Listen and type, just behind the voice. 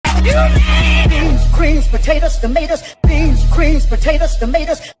Beans, creams, potatoes, tomatoes. Beans, creams, potatoes,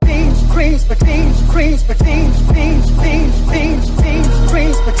 tomatoes. Beans, creams, beans, creams, beans, beans, beans, beans, beans,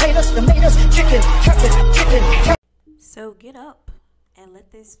 creams, potatoes, tomatoes. Chicken, chicken. So get up and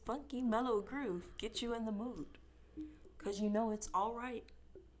let this funky mellow groove get you in the mood, 'cause you know it's all right.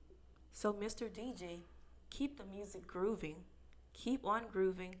 So Mr. DJ, keep the music grooving. Keep on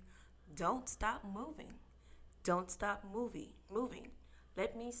grooving. Don't stop moving. Don't stop moving.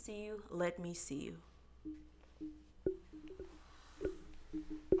 Let me see you. Let me see you.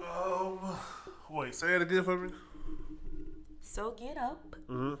 Wait, say it again for me. So get up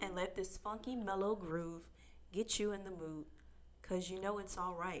and let this funky mellow groove get you in the mood, 'cause you know it's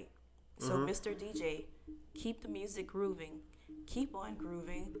all right. So Mr. DJ, keep the music grooving. Keep on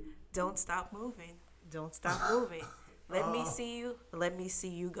grooving. Don't stop moving. Don't stop moving. Let me see you. Let me see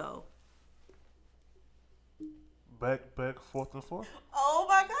you go. Back, forth and forth. Oh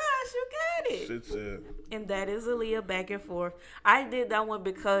my gosh, you got it. Shit said. And that is Aaliyah, back and forth. I did that one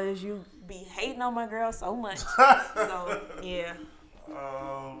because you be hating on my girl so much. So, yeah.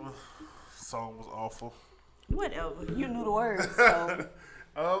 Song was awful. Whatever. You knew the words, so.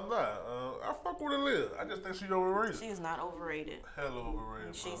 I fuck with Aaliyah. I just think she's overrated. She's not overrated. Hella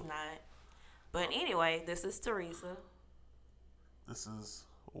overrated. She's not. But anyway, this is Teresa. This is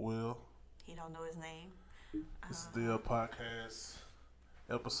Will. He don't know his name. This is the podcast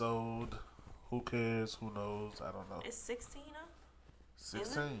episode. Who cares? Who knows? I don't know. It's 16, huh?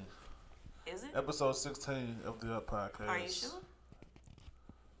 16. Is it? Episode 16 of the podcast. Are you sure?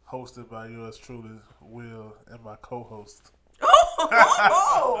 Hosted by yours truly, Will, and my co-host.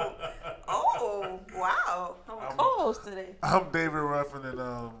 Oh, wow. I'm a co-host today. I'm David Ruffin,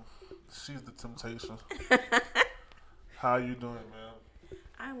 and she's the Temptation. How you doing, man?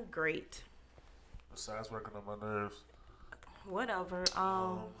 I'm great. Besides working on my nerves. Whatever.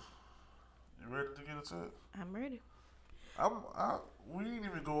 You ready to get into it? I'm ready. We didn't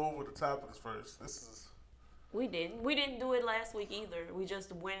even go over the topics first. We didn't. We didn't do it last week either. We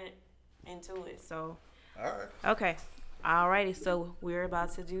just went into it. So. All right. Okay. Alrighty. So we're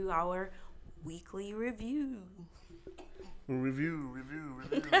about to do our weekly review. Review.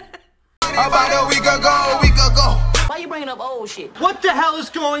 About a week ago. Why you bringing up old shit? What the hell is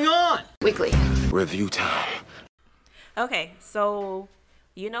going on? Weekly. Review time. Okay, so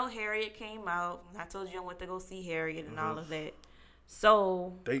you know Harriet came out. I told you I went to go see Harriet and all of that.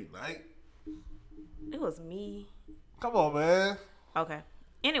 So Date night. it was me. Come on, man. Okay.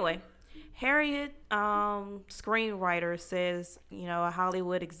 Anyway, Harriet, screenwriter says, a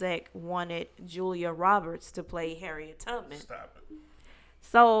Hollywood exec wanted Julia Roberts to play Harriet Tubman. Stop it.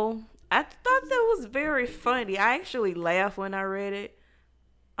 So I thought that was very funny. I actually laughed when I read it.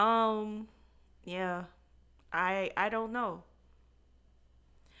 Yeah, I don't know.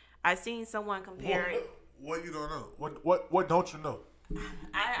 I seen someone compare it. What you don't know? What don't you know?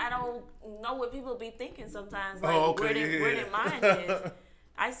 I don't know what people be thinking sometimes. Like where their mind is.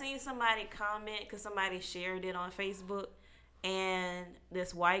 I seen somebody comment because somebody shared it on Facebook, and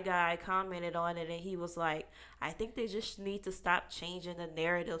this white guy commented on it, and he was like, I think they just need to stop changing the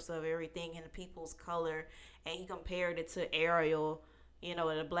narratives of everything and the people's color. And he compared it to Ariel,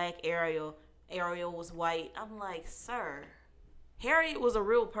 the black Ariel. Ariel was white. I'm like, sir, Harriet was a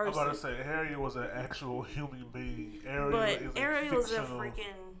real person. I'm about to say, Harriet was an actual human being. Ariel is a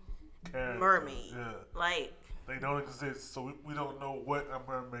freaking character. mermaid. Yeah. Like, they don't exist, so we don't know what a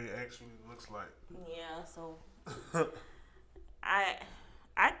mermaid actually looks like. Yeah, so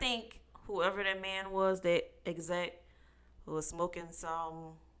I think whoever that man was, that exec, who was smoking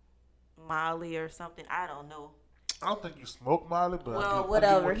some Molly or something, I don't know. I don't think you smoke Molly, but well,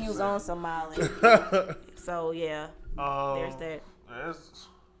 whatever. He was on some Molly. So yeah, there's that.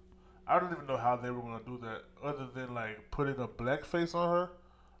 I don't even know how they were gonna do that, other than like putting a black face on her,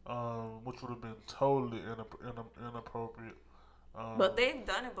 which would have been totally inappropriate. But they've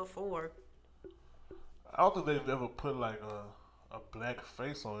done it before. I don't think they've ever put like a black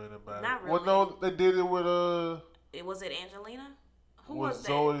face on anybody. Not really. Well, no, they did it with Was it Angelina? Who with was that?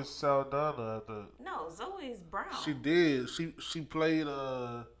 Zoe Saldana, I think. No, Zoe's brown. She did. She played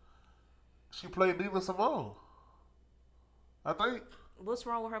Nina Simone, I think. What's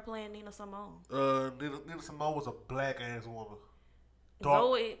wrong with her playing Nina Simone? Nina Simone was a black ass woman.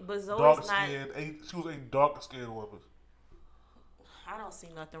 Zoe's dark not. She was a dark skinned woman. I don't see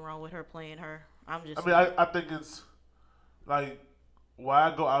nothing wrong with her playing her. I think it's like,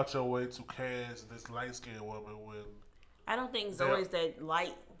 why go out your way to cast this light skinned woman when I don't think Zoe's that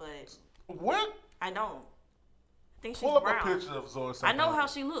light, but what? I don't. I think she's Pull up brown. a picture of Zoe Saldana. I know how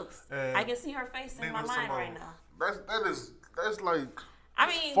she looks. I can see her face in my mind right now. That's like. I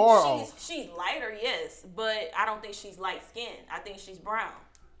mean, she's lighter, yes, but I don't think she's light skinned. I think she's brown.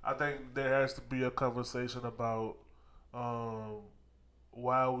 I think there has to be a conversation about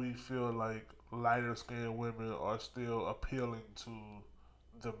why we feel like lighter skinned women are still appealing to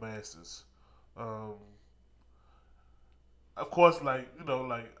the masses. Of course, like,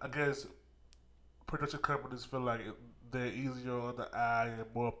 I guess production companies feel like they're easier on the eye and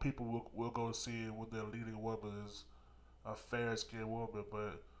more people will go see it when their leading woman is a fair skinned woman.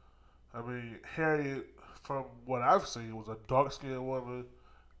 But I mean, Harriet, from what I've seen, was a dark skinned woman,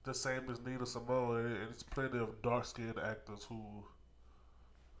 the same as Nina Simone, and there's plenty of dark skinned actors who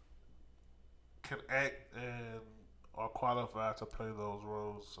can act and are qualified to play those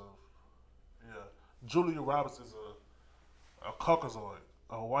roles. So, yeah, Julia Roberts is a Caucasoid,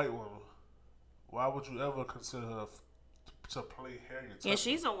 a white woman. Why would you ever consider her to play Harriet Tubman? Yeah,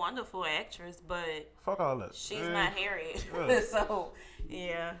 she's a wonderful actress, but fuck all that. She's not Harriet. Yeah. So,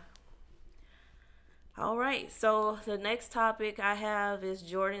 yeah. All right. So, the next topic I have is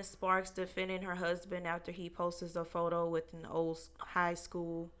Jordan Sparks defending her husband after he posts a photo with an old high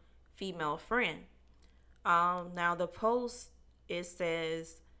school female friend. Now, the post, it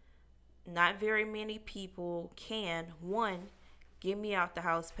says, not very many people can, 1, get me out the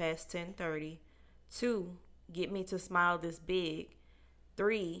house past 10:30. 2, get me to smile this big.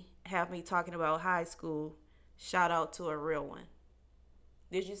 3, have me talking about high school. Shout out to a real one.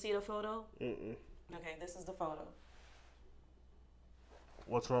 Did you see the photo? Mm-mm. Okay, this is the photo.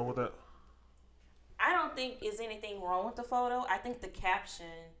 What's wrong with that? I don't think there's anything wrong with the photo. I think the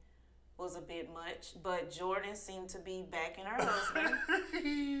caption was a bit much, but Jordan seemed to be backing her husband.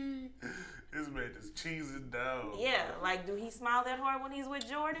 This man just cheesing down. Yeah, like, do he smile that hard when he's with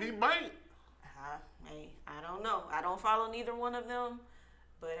Jordan? He might. Hey, I don't know. I don't follow neither one of them,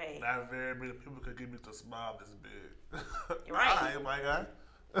 but hey. Not very many people could get me to smile this big. Right. Hi, my guy.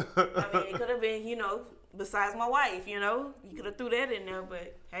 I mean, it could have been, besides my wife, you could have threw that in there,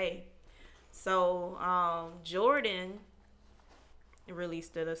 but hey. So, Jordan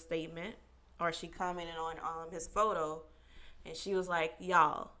released a statement, or she commented on his photo, and she was like,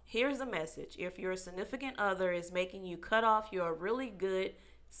 y'all, here's the message. If your significant other is making you cut off your really good,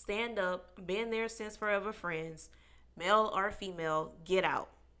 stand up, been there since forever friends, male or female, get out.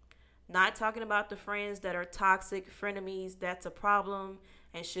 Not talking about the friends that are toxic, frenemies, that's a problem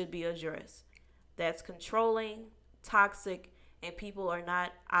and should be addressed. That's controlling, toxic, and people are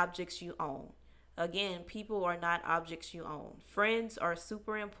not objects you own. Again, people are not objects you own. Friends are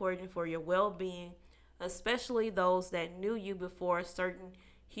super important for your well-being, especially those that knew you before certain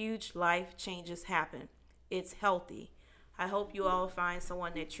huge life changes happen. It's healthy. I hope you all find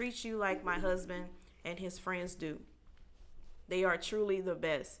someone that treats you like my husband and his friends do. They are truly the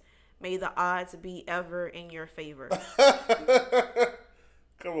best. May the odds be ever in your favor.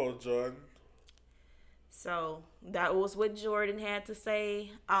 Come on, Jordan. So that was what Jordan had to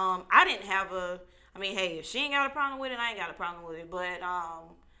say. Hey, if she ain't got a problem with it, I ain't got a problem with it. But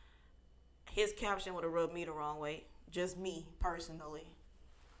his caption would have rubbed me the wrong way. Just me, personally.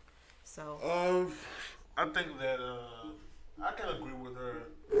 So. I think that I can agree with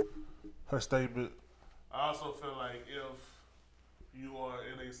her statement. I also feel like if you are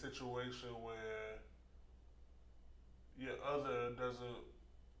in a situation where your other doesn't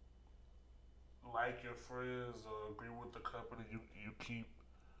like your friends or agree with the company you keep,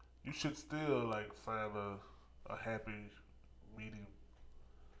 you should still like find a happy medium.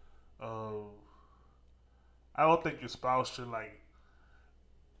 I don't think your spouse should like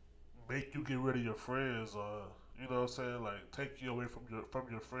make you get rid of your friends or like take you away from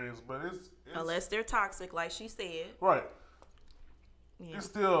your friends. But it's unless they're toxic, like she said. Right. Yeah. It's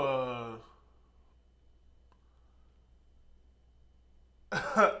still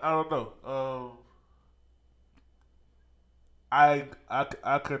I don't know. I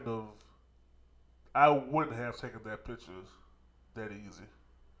couldn't have. I wouldn't have taken that picture that easy.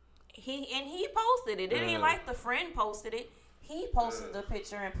 He posted it. It ain't like the friend posted it. He posted the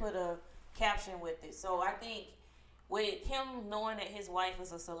picture and put a caption with it. So I think with him knowing that his wife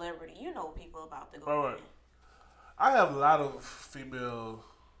is a celebrity, people about to go. All right. I have a lot of female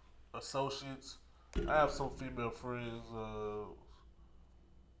associates. I have some female friends.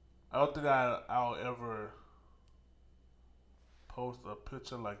 I don't think I'll ever post a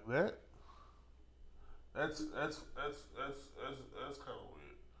picture like that. That's kind of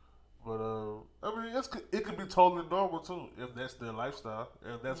weird. But it could be totally normal too if that's their lifestyle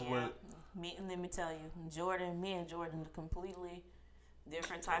and that's what. Let me tell you, me and Jordan, a completely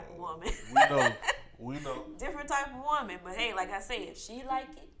different type of woman. We know. Different type of woman, but hey, like I said, if she like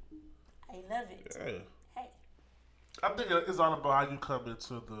it, I love it. Yeah. Hey. I think it's all about how you come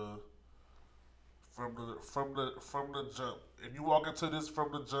into the from the jump. If you walk into this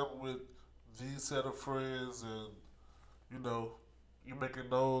from the jump with these set of friends, and you know, you make it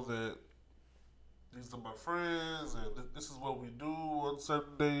know that these are my friends, and this is what we do on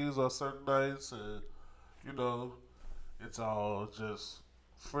certain days or certain nights, and you know, it's all just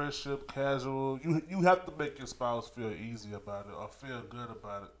friendship, casual. You have to make your spouse feel easy about it or feel good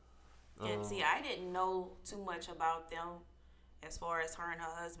about it. And see, I didn't know too much about them as far as her and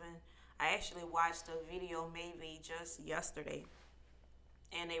her husband. I actually watched a video maybe just yesterday,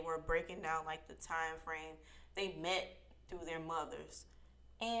 and they were breaking down like the time frame. They met through their mothers,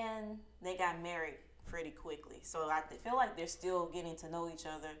 and they got married pretty quickly. So I feel like they're still getting to know each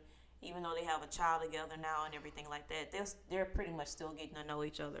other, even though they have a child together now and everything like that. They're pretty much still getting to know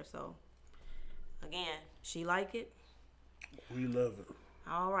each other. So again, she like it. We love it.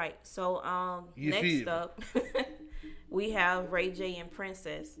 All right. So next up, we have Ray J and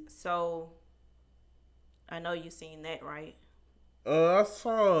Princess. So I know you seen that, right? I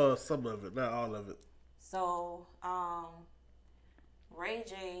saw some of it, not all of it. So Ray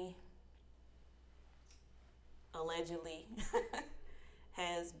J allegedly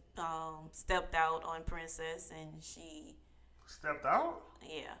has stepped out on Princess, and she stepped out.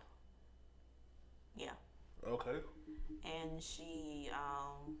 Yeah. Okay. And she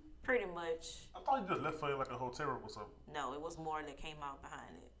pretty much. I thought you just left her in like a hotel room or something. No, it was more that came out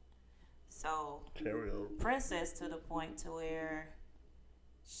behind it. So carry on. Princess to the point to where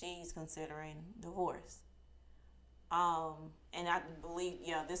she's considering divorce. And I believe,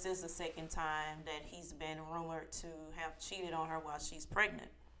 this is the second time that he's been rumored to have cheated on her while she's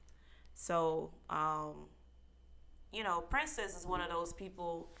pregnant. So, Princess is one of those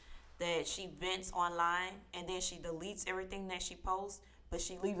people that she vents online and then she deletes everything that she posts, but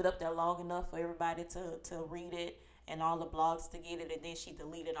she leave it up there long enough for everybody to read it and all the blogs to get it, and then she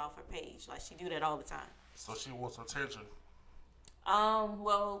delete it off her page. Like, she do that all the time. So she wants attention.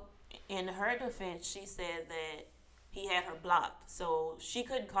 Well, in her defense, she said that he had her blocked, so she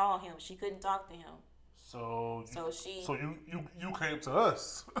couldn't call him. She couldn't talk to him. So you came to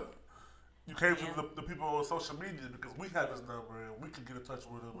us. You came to the people on social media because we have his number and we can get in touch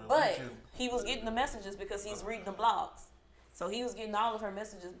with him. But he was getting the messages because he's reading the blogs. So he was getting all of her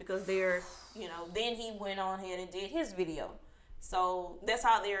messages because they're, then he went on ahead and did his video. So that's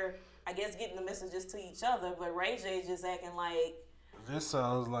how they're, I guess, getting the messages to each other. But Ray J just acting like, this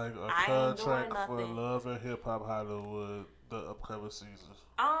sounds like a contract for Love and Hip Hop Hollywood, the upcoming season.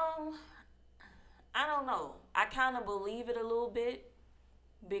 I don't know. I kind of believe it a little bit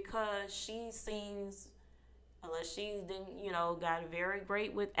because she seems, unless she's got very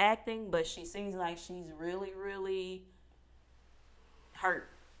great with acting, but she seems like she's really, really hurt.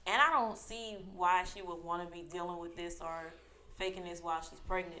 And I don't see why she would want to be dealing with this or faking this while she's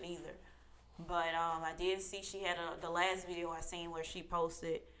pregnant either. But I did see she had the last video I seen where she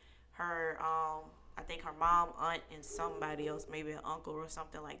posted her, I think her mom, aunt, and somebody else, maybe an uncle or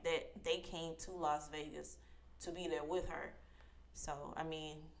something like that. They came to Las Vegas to be there with her. So, I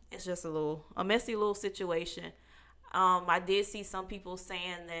mean, it's just a messy little situation. I did see some people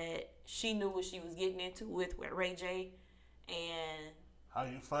saying that she knew what she was getting into with Ray J. And how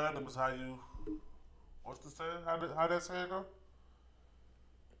you find them is how you, what's the saying? How that saying go?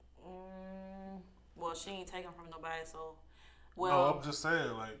 Well, she ain't taking from nobody, so. Well, no, I'm just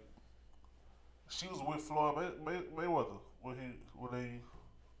saying, like, she was with Floyd Mayweather when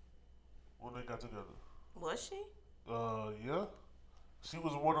they got together. Was she? Yeah. She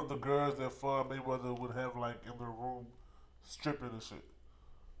was one of the girls that Floyd Mayweather would have like in the room stripping and shit.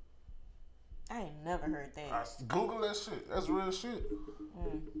 I ain't never heard that. Google that shit. That's real shit.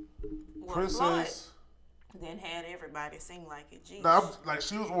 Well, Princess. Floyd then had everybody sing like it. Jeez. Nah, like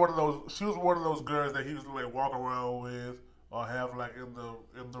she was one of those girls that he was like walk around with or have like in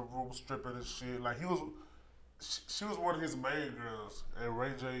the room stripping and shit. Like she was one of his main girls, and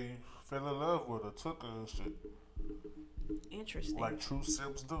Ray J fell in love with her, took her and shit. Interesting. Like true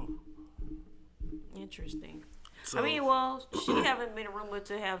Sims do. Interesting. So, I mean, well, she haven't been rumored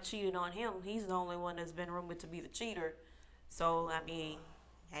to have cheated on him. He's the only one that's been rumored to be the cheater. So, I mean,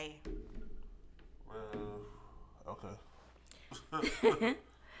 hey. Okay.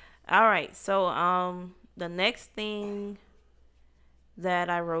 All right. So, the next thing that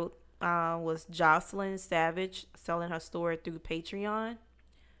I wrote was Jocelyn Savage selling her store through Patreon.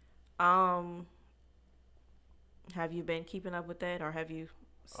 Have you been keeping up with that, or have you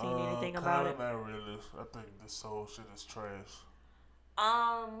seen anything about it? Not really. I think this whole shit is trash.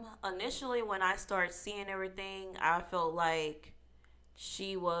 Initially when I started seeing everything, I felt like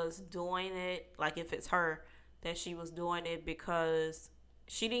she was doing it, like if it's her, that she was doing it because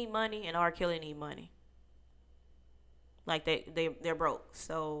she need money and R. Kelly need money. Like they're broke.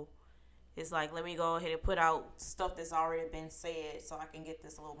 So it's like, let me go ahead and put out stuff that's already been said so I can get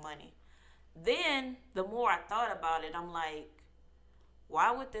this little money. Then the more I thought about it, I'm like,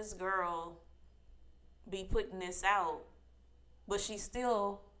 why would this girl be putting this out, but she's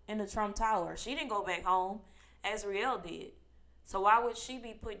still in the Trump Tower? She didn't go back home as Riel did. So why would she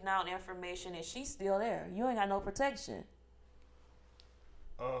be putting out information and she's still there? You ain't got no protection.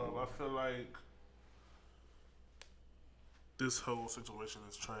 I feel like this whole situation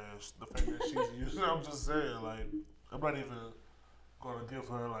is trash. The fact that she's using, I'm just saying, like, I'm not even gonna give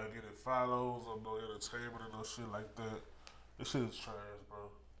her like any follows or no entertainment or no shit like that. This shit is trash,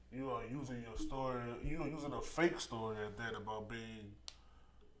 bro. You are using your story. You are using a fake story at that about being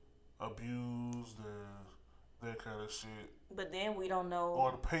abused and that kind of shit. But then we don't know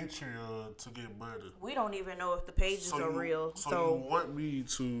on Patreon to get money. We don't even know if the pages are real. So you want me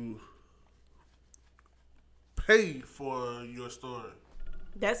to pay for your story?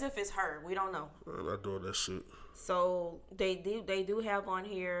 That's if it's her. We don't know. I'm not doing that shit. So they do have on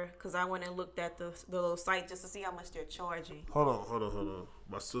here, because I went and looked at the little site just to see how much they're charging. Hold on.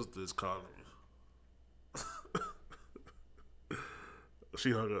 My sister is calling me.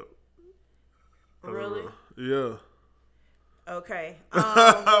 She hung up. Really? Yeah. Okay.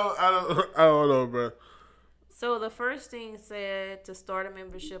 I don't know, bro. So the first thing said to start a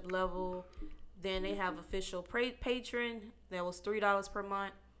membership level, then they have official patron. That was $3 per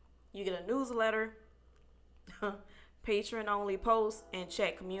month. You get a newsletter, patron only posts, and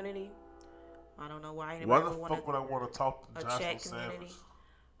chat community. I don't know why anybody would want would I want to talk to a chat community.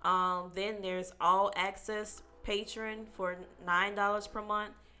 Then there's all access patron for $9 per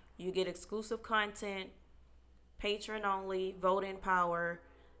month. You get exclusive content, patron only, voting power,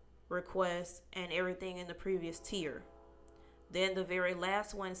 requests, and everything in the previous tier. Then the very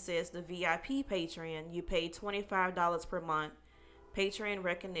last one says the VIP Patreon. You pay $25 per month. Patreon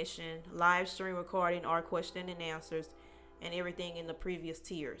recognition, live stream recording or question and answers, and everything in the previous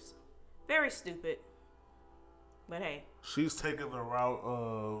tiers. Very stupid. But hey. She's taking the route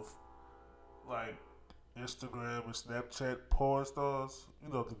of like Instagram and Snapchat porn stars.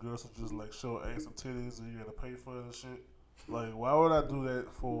 You know, the girls who just like show ass and titties and you gotta pay for it and shit. Like, why would I do that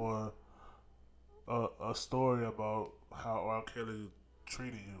for a story about how R. Kelly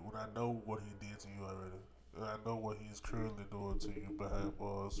treated you when I know what he did to you already? And I know what he's currently doing to you behind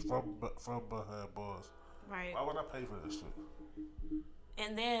bars, from behind bars. Right. Why would I pay for this shit?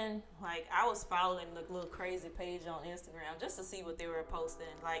 And then, like, I was following the little crazy page on Instagram just to see what they were posting.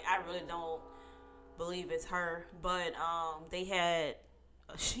 Like, I really don't believe it's her, but they had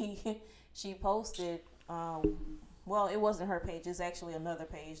she posted. Well, it wasn't her page. It's actually another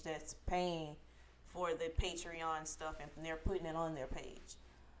page that's paying for the Patreon stuff, and they're putting it on their page.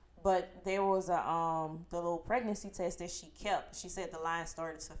 But there was the little pregnancy test that she kept. She said the line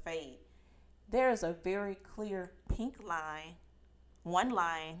started to fade. There is a very clear pink line, one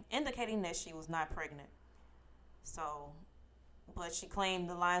line, indicating that she was not pregnant. So, but she claimed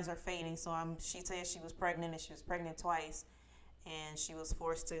the lines are fading. So she said she was pregnant, and she was pregnant twice, and she was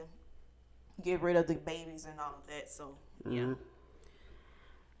forced to get rid of the babies and all of that. So, yeah.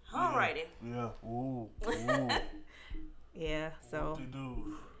 Alrighty. Yeah. Ooh. Yeah. So.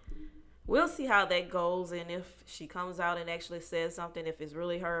 What we'll see how that goes, and if she comes out and actually says something, if it's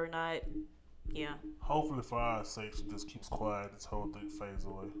really her or not. Yeah. Hopefully, for our sake, she just keeps quiet. This whole thing fades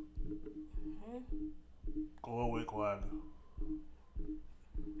away. Go away quietly.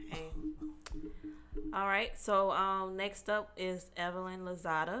 Hey. All right. So next up is Evelyn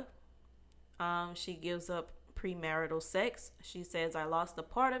Lozada. She gives up premarital sex. She says, "I lost a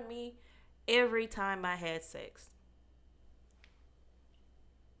part of me every time I had sex."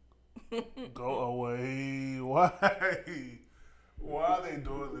 Go away. Why? Why are they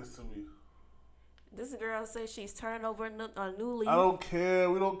doing this to me? This girl says she's turning over a new leaf. I don't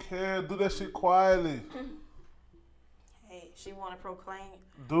care. We don't care. Do that shit quietly. Hey, she want to proclaim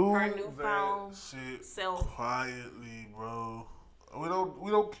Do her newfound shit self quietly, bro. We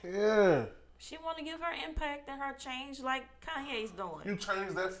don't care. She want to give her impact and her change like Kanye's doing. You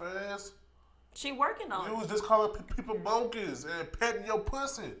changed that fast? She working on it. You was just calling people monkeys and petting your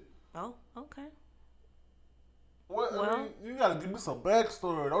pussy. Oh, okay. What? Well, I mean, you gotta give me some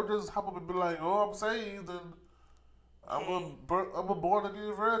backstory. Don't just hop up and be like, "Oh, I'm saved and I'm a born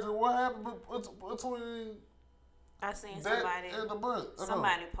again virgin." What happened between I seen that and the month?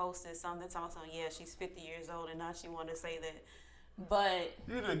 Somebody posted something talking about, yeah, she's 50 years old and now she wanted to say that. But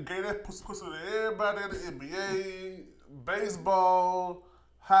you done gave that pussy to everybody in the NBA, baseball,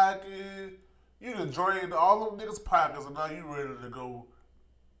 hockey, You done drained all them niggas' pockets, and now you ready to go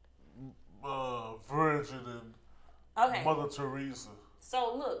Virgin and Mother Teresa.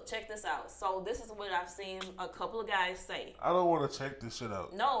 So look, check this out. So this is what I've seen a couple of guys say. I don't want to check this shit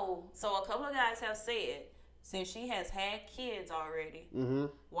out. No. So a couple of guys have said, since she has had kids already,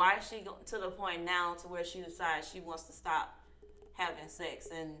 why is she to the point now to where she decides she wants to stop having sex?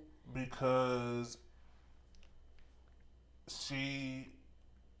 And because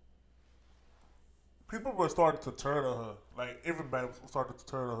people were starting to turn on her. Like everybody was starting to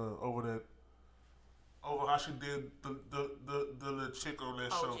turn on her over how she did the chick on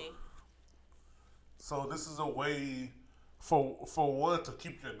that show. So this is a way for one to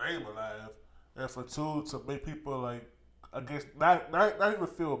keep your name alive, and for two to make people like, I guess not even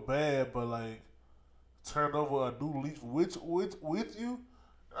feel bad, but like turn over a new leaf with you.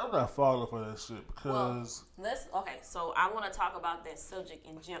 I'm not falling for that shit because So I want to talk about that subject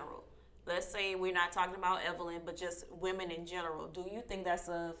in general. Let's say we're not talking about Evelyn, but just women in general. Do you think that's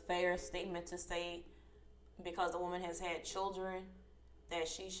a fair statement to say because the woman has had children that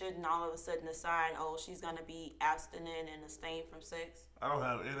she shouldn't all of a sudden decide, she's going to be abstinent and abstain from sex? I don't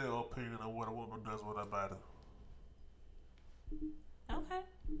have any opinion on what a woman does with her body. Okay.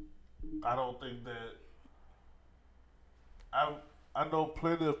 I don't think that... I know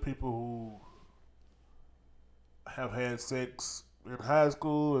plenty of people who have had sex in high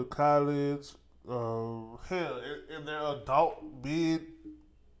school, in college, hell, in their adult mid-20s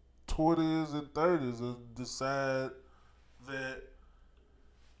and 30s and decide that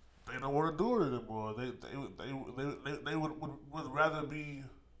they don't want to do it anymore. They would rather be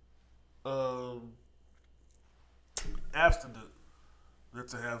abstinent than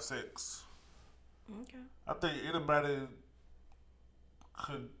to have sex. Okay. I think anybody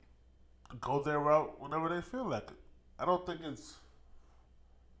could go their route whenever they feel like it. I don't think it's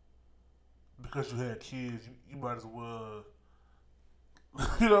because you had kids, you might as well,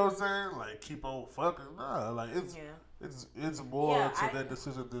 you know what I'm saying? Like keep on fucking. Nah, like it's more to that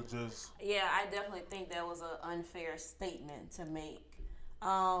decision than just. Yeah, I definitely think that was an unfair statement to make.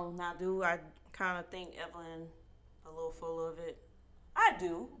 Now, do I kind of think Evelyn a little full of it? I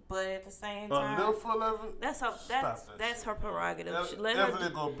do, but at the same time, a little full of it. That's her prerogative.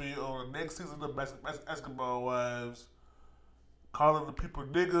 Evelyn gonna be on the next season of Basketball Wives, calling the people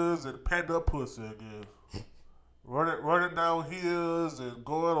niggas and patting up pussy again, running down hills and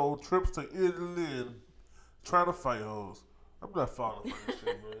going on trips to Italy and trying to fight hoes. I'm not falling for this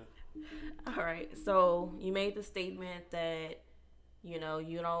shit, man. All right, so you made the statement that you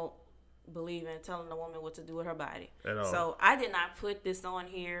don't believe in telling a woman what to do with her body. At all. So I did not put this on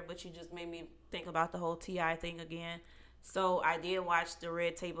here, but you just made me think about the whole T.I. thing again. So I did watch the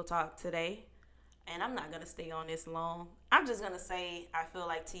Red Table Talk today, and I'm not going to stay on this long. I'm just going to say I feel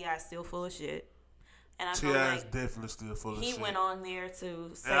like T.I. is still full of shit. And I feel T.I. like is definitely still full of shit. He went on there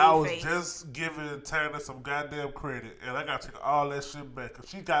to save face. And I was just giving Tanner some goddamn credit, and I got to take all that shit back. Because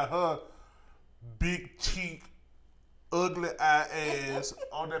she got her big cheek, ugly eye ass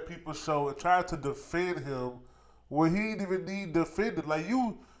on that people's show and tried to defend him when he didn't even need defended. Like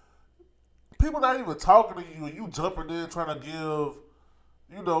people not even talking to you and you jumping in trying to give,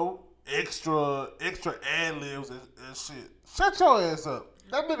 extra ad-libs and shit. Shut your ass up.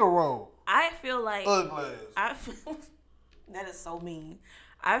 That nigga wrong. I feel like ugly ass. That is so mean.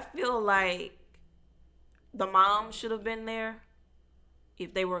 I feel like the mom should have been there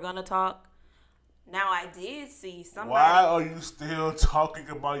if they were gonna talk. Now, I did see somebody... Why are you still talking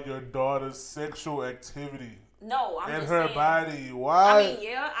about your daughter's sexual activity? No, I'm and just her saying, body? Why?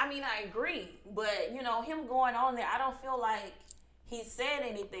 I agree. But, him going on there, I don't feel like he said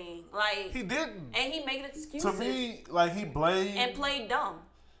anything. Like he didn't. And he made excuses. To me, like, he blamed... And played dumb.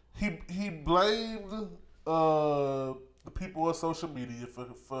 He blamed the people on social media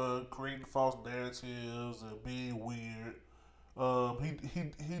for creating false narratives and being weird.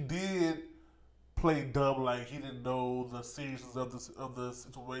 He did... played dumb, like he didn't know the seriousness of the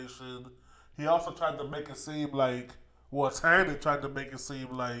situation. He also tried to make it seem like, Tanner tried to make it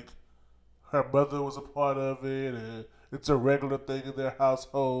seem like her mother was a part of it, and it's a regular thing in their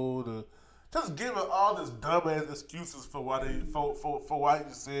household. And just giving all this dumbass excuses for why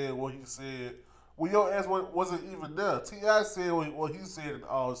he said what he said. When your ass wasn't even there. T.I. said what he said in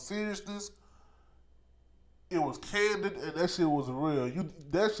all seriousness. It was candid and that shit was real.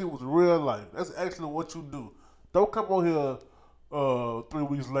 That shit was real life. That's actually what you do. Don't come on here 3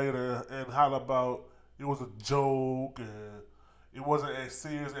 weeks later and holler about it was a joke and it wasn't as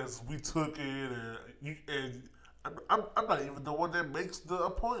serious as we took it. And I'm not even the one that makes the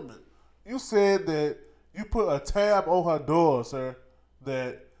appointment. You said that you put a tab on her door, sir,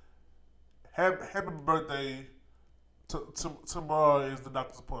 that happy birthday. Tomorrow is the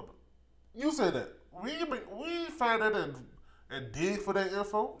doctor's appointment. You said that. We found that and dig for that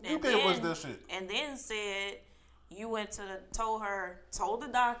info. You gave us that shit. And then said you went to told the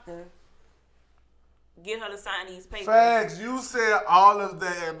doctor, get her to sign these papers. Facts. You said all of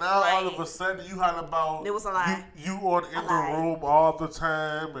that, and now all of a sudden you had about it was a lie. You on in the room all the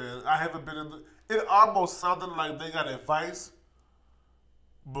time, and I haven't been in the. It almost sounded like they got advice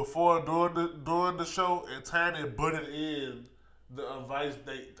before during the show, and Tiny butted in the advice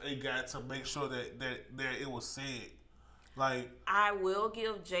they got to make sure that it was said. Like, I will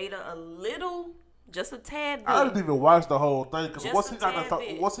give Jada a little, just a tad bit. I didn't even watch the whole thing because once he got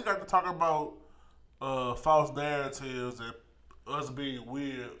to talk about false narratives and us being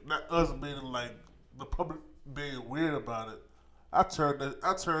weird, not us being like the public being weird about it, I turned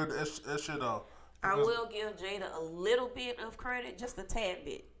that shit off. I will give Jada a little bit of credit, just a tad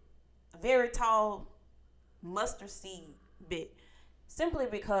bit. A very tall mustard seed bit. Simply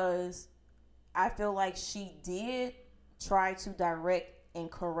because I feel like she did try to direct and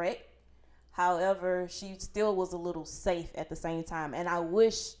correct. However, she still was a little safe at the same time. And I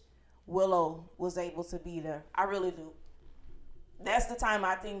wish Willow was able to be there. I really do. That's the time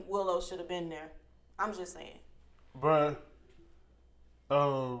I think Willow should have been there. I'm just saying. Bruh,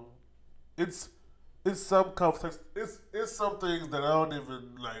 it's some context. It's some things that I don't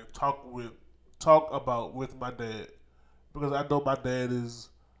even like talk about with my dad, because I know my dad is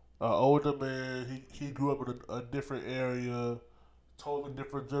an older man. He grew up in a different area, totally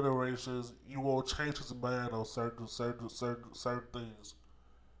different generations. You won't change his mind on certain things.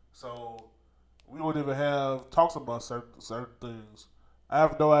 So we won't even have talks about certain things. I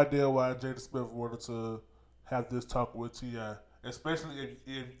have no idea why Jada Smith wanted to have this talk with T.I., especially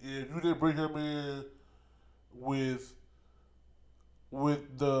if you didn't bring him in with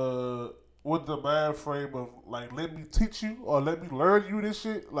the mind frame of like, let me teach you or let me learn you this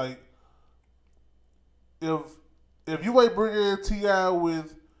shit. Like, if you ain't bringing T.I.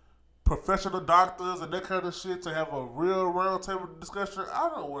 with professional doctors and that kind of shit to have a real round table discussion, I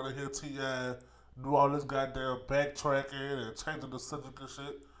don't want to hear T.I. do all this goddamn backtracking and changing the subject and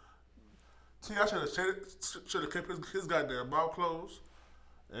shit. T.I. should have kept his goddamn mouth closed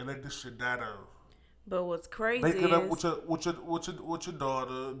and let this shit die down. But what's crazy Make it up with your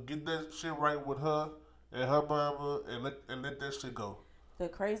daughter, get that shit right with her and her mama, and let that shit go. The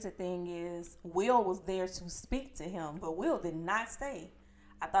crazy thing is, Will was there to speak to him, but Will did not stay.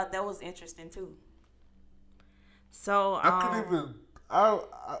 I thought that was interesting too. So I couldn't even.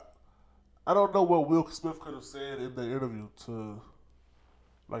 I don't know what Will Smith could have said in the interview to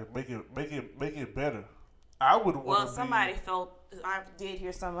like make it better. I would want. Well, somebody felt. I did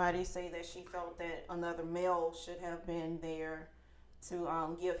hear somebody say that she felt that another male should have been there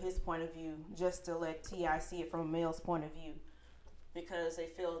to give his point of view, just to let T.I. see it from a male's point of view, because they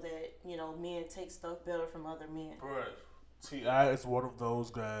feel that men take stuff better from other men. Right. T.I. is one of those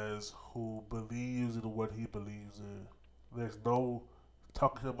guys who believes in what he believes in. There's no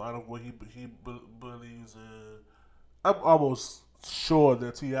talking him out of what he believes in. I'm almost sure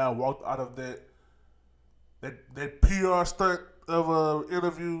that T.I. walked out of that PR stunt of an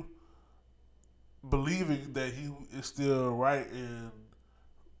interview believing that he is still right, and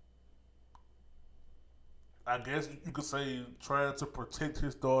I guess you could say trying to protect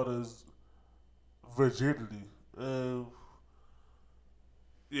his daughter's virginity.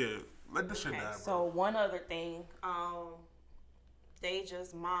 Yeah, let this shit die. So one other thing,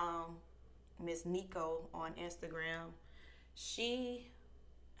 Deja's mom, Miss Nico, on Instagram, she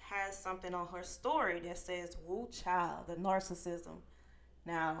has something on her story that says "Woo Child," the narcissism.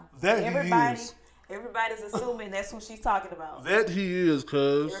 Now, everybody's assuming that's who she's talking about. That he is,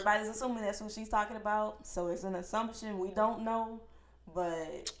 cuz. Everybody's assuming that's who she's talking about. So it's an assumption. We don't know,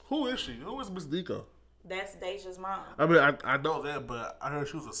 but who is she? Who is Miss Nico? That's Deja's mom. I mean, I know that, but I heard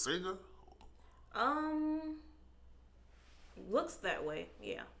she was a singer. Looks that way.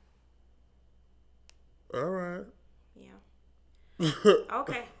 Yeah. All right. Yeah.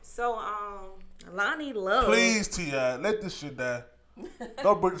 Okay, so Lonnie Love. Please, T.I., let this shit die.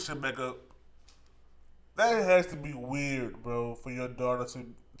 Don't bring this shit back up. That has to be weird, bro, for your daughter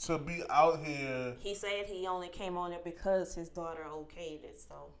to be out here. He said he only came on it because his daughter okayed it,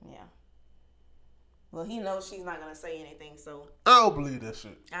 so yeah. Well, he knows she's not gonna say anything, so I don't believe that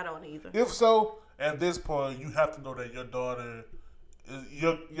shit. I don't either. If so, at this point, you have to know that your daughter,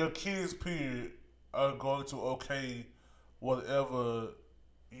 your kids, period, are going to okay whatever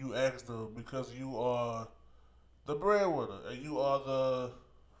you ask them, because you are the breadwinner and you are the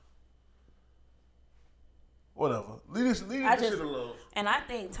Whatever. Leave this shit alone. And I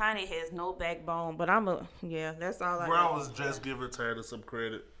think Tiny has no backbone, but that's all I Bro, know. I was just giving Tiny some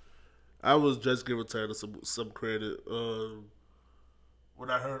credit. Some credit.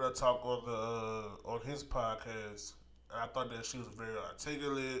 When I heard her talk on his podcast, I thought that she was very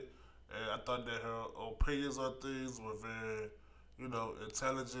articulate, and I thought that her opinions on things were very,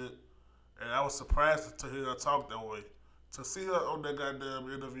 intelligent. And I was surprised to hear her talk that way. To see her on that goddamn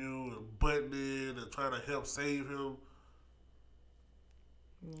interview and butting in and trying to help save him.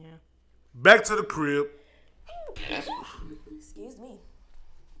 Yeah. Back to the crib. Excuse me.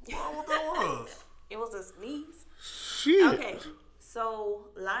 What that was? It was a sneeze. Shit. Okay. So,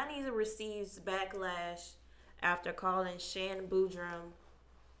 Lonnie receives backlash after calling Shan Boodram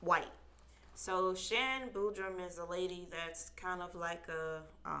white. So, Shan Boodram is a lady that's kind of like a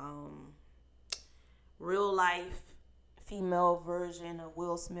real life female version of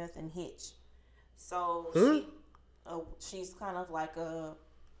Will Smith and Hitch. So, she's kind of like a...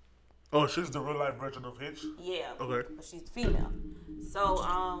 Oh, she's the real life version of Hitch? Yeah. Okay. But she's female.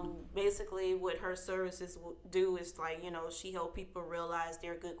 So, basically what her services will do is she help people realize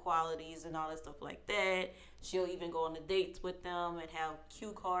their good qualities and all that stuff like that. She'll even go on the dates with them and have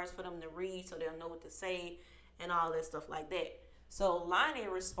cue cards for them to read so they'll know what to say and all that stuff like that. So, Lonnie's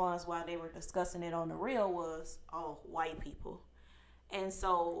response while they were discussing it on the reel was, oh, white people. And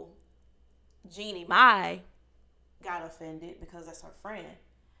so, Jeannie Mai got offended because that's her friend.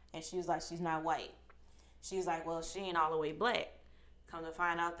 And she was like, she's not white. She was like, well, she ain't all the way black. Come to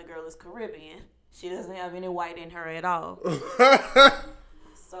find out the girl is Caribbean. She doesn't have any white in her at all.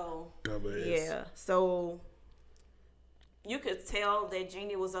 So, dumbass. Yeah. So, you could tell that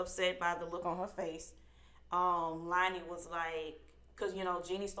Jeannie was upset by the look on her face. Lonnie was like, because,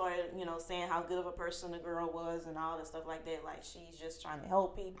 Jeannie started, saying how good of a person the girl was and all that stuff like that. Like, she's just trying to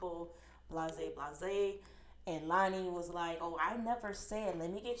help people, blase, blase. And Lonnie was like, oh, I never said,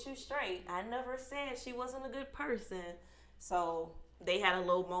 let me get you straight. I never said she wasn't a good person. So they had a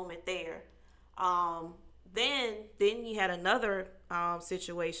little moment there. Then you had another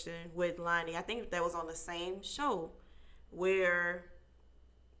situation with Lonnie. I think that was on the same show where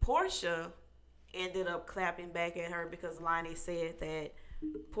Portia ended up clapping back at her because Lonnie said that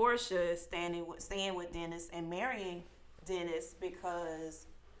Portia is staying with Dennis and marrying Dennis because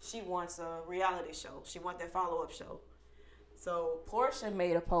she wants a reality show. She wants that follow-up show. So Portia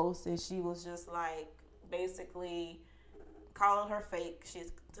made a post and she was just like basically calling her fake. She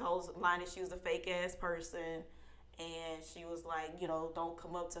told Lonnie she was a fake-ass person. And she was like, don't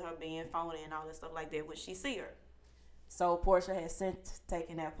come up to her being phony and all that stuff like that when she see her. So Portia has since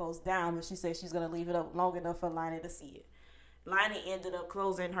taken that post down, but she said she's going to leave it up long enough for Lonnie to see it. Lonnie ended up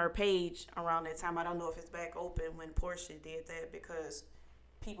closing her page around that time. I don't know if it's back open when Portia did that because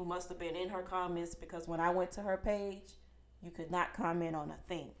people must have been in her comments because when I went to her page, you could not comment on a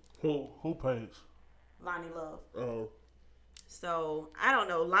thing. Who page? Lonnie Love. Oh. So, I don't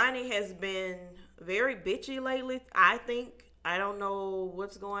know. Lonnie has been very bitchy lately, I think. I don't know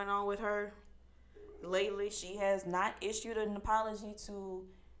what's going on with her lately. She has not issued an apology to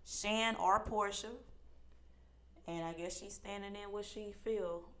Shan or Portia. And I guess she's standing in what she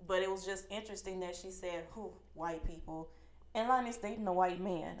feel. But it was just interesting that she said, white people. And Lonnie's dating a white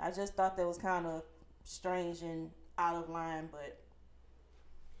man. I just thought that was kind of strange and out of line, but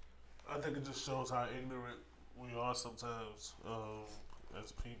I think it just shows how ignorant we are sometimes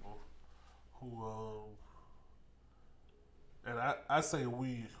as people who and I say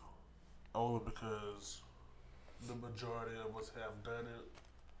we only because the majority of us have done it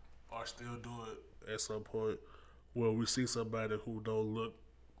or still do it at some point where we see somebody who don't look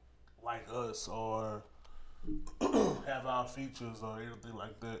like us or have our features or anything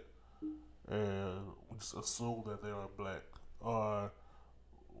like that, and we just assume that they are black, or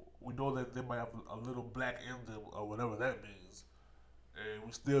we know that they might have a little black in them, or whatever that means, and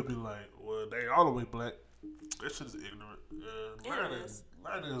we still be like, well, they ain't all the way black. That shit is ignorant.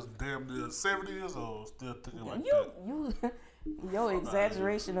 Lonnie is damn near 70 years old, still thinking like that. Your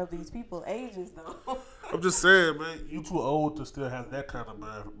exaggeration of these people's ages, though. I'm just saying, man, you too old to still have that kind of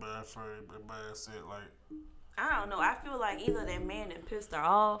mind frame and mindset, like. I don't know. I feel like either that man done pissed her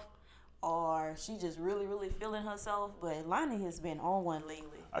off or she just really, really feeling herself. But Lonnie has been on one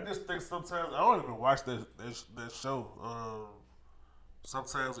lately. I just think sometimes, I don't even watch that show.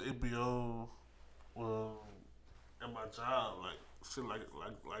 Sometimes it be on at my job, like shit like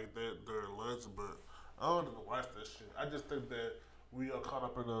that during lunch. But I don't even watch that shit. I just think that we are caught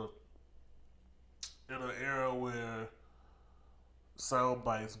up in an era where sound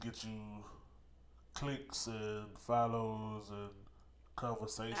bites get you clicks and follows and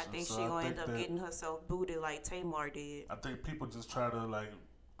conversation. I think so she gonna I end up getting herself booted like Tamar did. I think people just try to like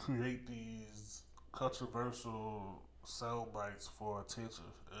create these controversial sound bites for attention.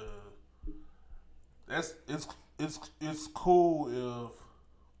 That's it's cool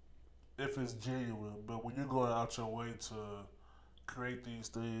if it's genuine, but when you're going out your way to create these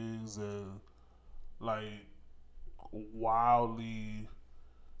things and like wildly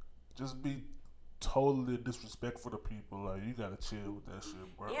just be totally disrespectful to people, like you gotta chill with that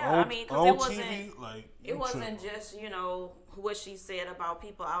shit, bro. Yeah, I mean, because it wasn't just what she said about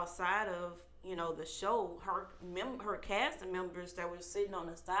people outside of the show. Her cast members that were sitting on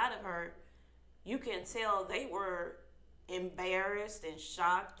the side of her, you can tell they were embarrassed and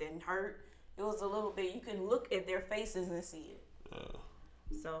shocked and hurt. It was a little bit. You can look at their faces and see it.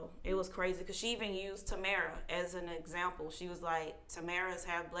 So it was crazy because she even used Tamara as an example. She was like, Tamara's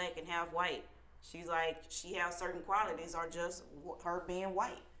half black and half white. She's like, she has certain qualities are just her being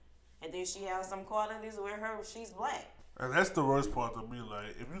white. And then she has some qualities where she's black. And that's the worst part to me.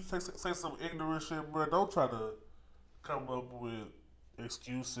 Like, if you say some ignorant shit, bro, don't try to come up with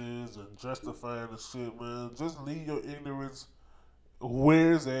excuses and justifying the shit, man. Just leave your ignorance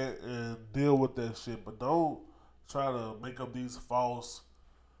where it's at and deal with that shit. But don't try to make up these false,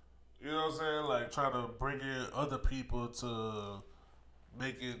 you know what I'm saying? Like, try to bring in other people to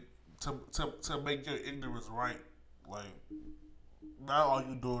make it, to make your ignorance right. Like, now all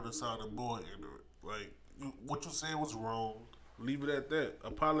you doing is sounding more ignorant. Like, what you said was wrong. Leave it at that.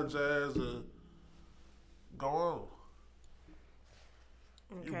 Apologize and go on.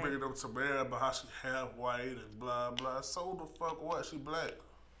 Okay. You bringing up Tamara about how she half white and blah blah. So the fuck what? She black.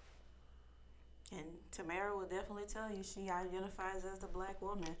 And Tamara will definitely tell you she identifies as the black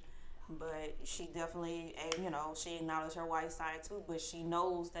woman, but she definitely, she acknowledges her white side too. But she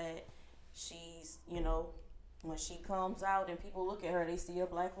knows that she's, when she comes out and people look at her, they see a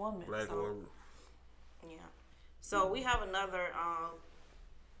black woman. Black woman. Yeah. So we have another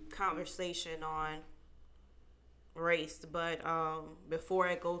conversation on race, but before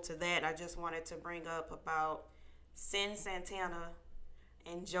I go to that, I just wanted to bring up about Sin Santana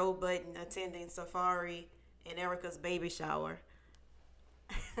and Joe Budden attending Safari and Erica's baby shower.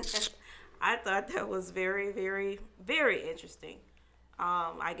 I thought that was very, very, very interesting.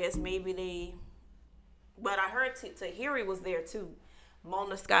 I guess maybe but I heard Tahiri was there too.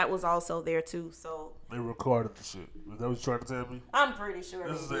 Mona Scott was also there too, so they recorded the shit. Is that what you're trying to tell me? I'm pretty sure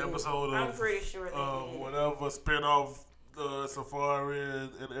this is the episode of. I'm pretty sure they did. Whatever spinoff Safari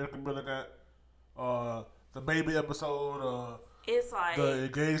and Erica Miller got. The baby episode. It's like the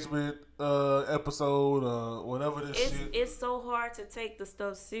engagement episode. Whatever this shit. It's so hard to take the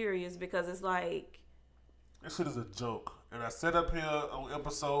stuff serious because it's like this shit is a joke. And I set up here on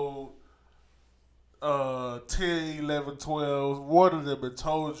episode 10, 11, 12, one of them and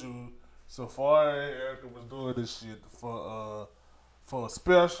told you Safari and Erica was doing this shit for a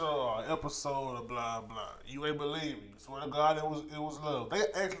special or episode or blah blah. You ain't believe me. Swear to God, it was love. They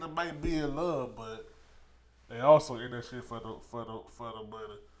actually might be in love, but they also in that shit for the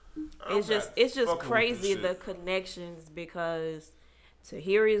money. It's just crazy the connections because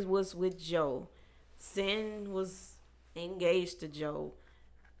Tahiri was with Joe, Sin was engaged to Joe.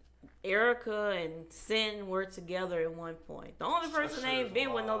 Erica and Sin were together at one point. The only person they ain't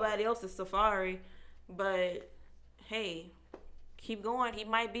been with nobody else is Safari. But hey, keep going. He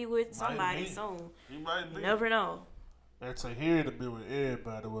might be with somebody soon. He might be. You never know. And Tahiri to be with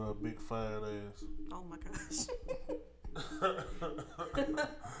everybody with a big fine ass. Oh my gosh.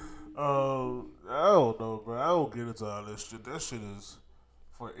 I don't know, bro. I don't get into all this shit. That shit is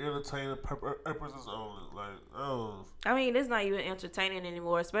for entertainment purposes only. Like, I mean, it's not even entertaining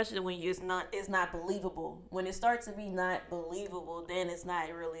anymore, especially when it's not believable. When it starts to be not believable, then it's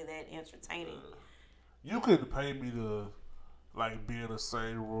not really that entertaining. You couldn't pay me to like be in the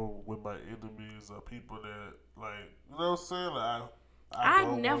same room with my enemies or people that like, you know what I'm saying? Like,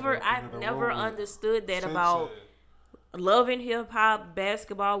 I've never understood that about loving hip hop,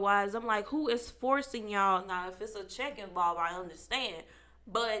 basketball wise. I'm like, who is forcing y'all? Now, if it's a check involved, I understand.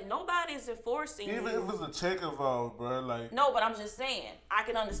 But nobody's enforcing you. Even if it's a check involved, bro. Like, no, but I'm just saying, I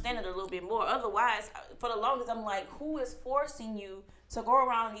can understand it a little bit more. Otherwise, for the longest, I'm like, who is forcing you to go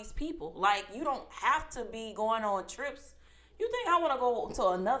around these people? Like, you don't have to be going on trips. You think I want to go to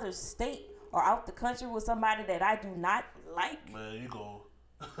another state or out the country with somebody that I do not like? Man, you go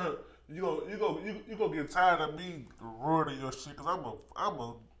get tired of me ruining your shit because I'm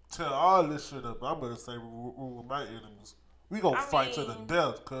gonna tear all this shit up. I'm gonna say with my enemies. We gonna fight to the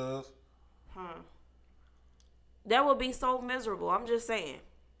death, cuz. That would be so miserable. I'm just saying.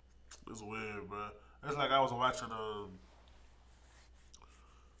 It's weird, bro. It's like I was watching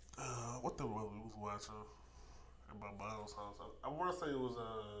What the movie we was watching in my mom's house? I want to say it was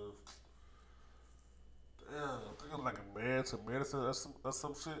damn, I think it was like a Man to Medicine or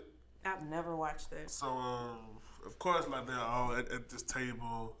some shit. I've never watched that. So of course, like they're all at this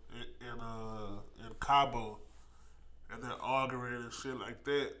table in Cabo, and they're arguing and shit like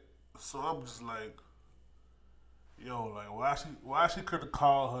that. So I'm just like, yo, like why she couldn't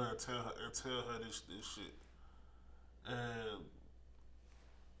call her and tell her this shit, and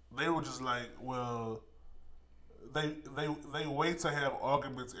they were just like, well, they wait to have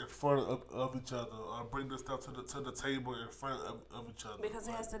arguments in front of each other or bring this stuff to the table in front of each other Because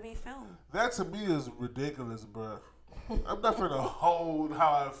it has to be filmed. That to me is ridiculous, bro. I'm not gonna hold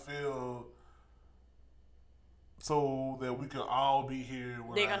how I feel so that we can all be here.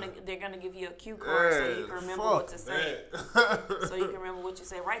 They're gonna give you a cue card so you can remember what to say. So you can remember what you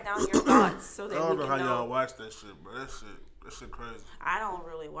say. Write down your thoughts so that I don't we know can how know. y'all watch that shit, bro. That shit crazy. I don't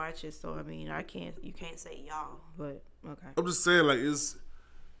really watch it, so I mean, you can't say y'all, but okay. I'm just saying, like,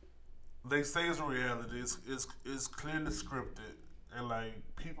 they say it's reality. It's clearly scripted, and like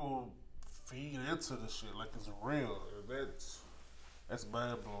people feed into the shit like it's real. And that's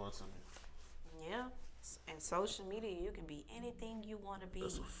mind blowing to me. Yeah, and social media, you can be anything you want to be.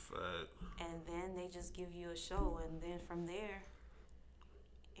 That's a fact. And then they just give you a show, and then from there,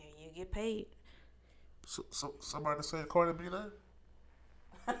 and you get paid. So somebody say Cardi B name?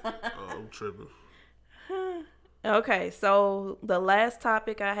 Oh, I'm tripping. Okay, so the last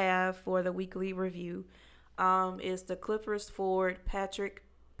topic I have for the weekly review is the Clippers forward Patrick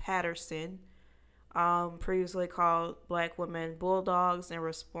Patterson, previously called Black women bulldogs, in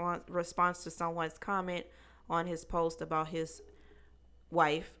response to someone's comment on his post about his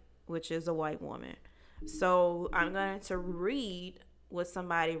wife, which is a white woman. So I'm going to read what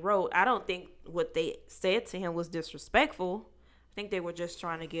somebody wrote. I don't think what they said to him was disrespectful. I think they were just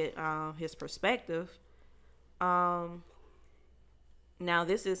trying to get his perspective. Now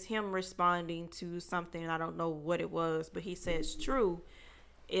this is him responding to something. I don't know what it was, but he says, "True.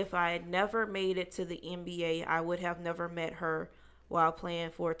 If I had never made it to the NBA, I would have never met her while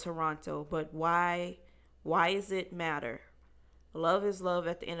playing for Toronto. But why does it matter? Love is love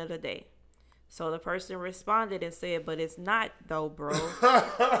at the end of the day." So the person responded and said, "But it's not though, bro.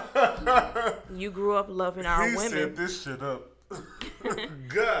 You grew up loving our women." He set this shit up.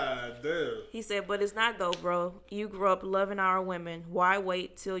 God damn. He said, "But it's not though, bro. You grew up loving our women. Why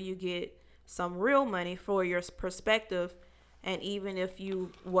wait till you get some real money for your perspective? And even if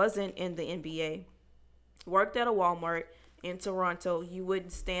you wasn't in the NBA, worked at a Walmart in Toronto, you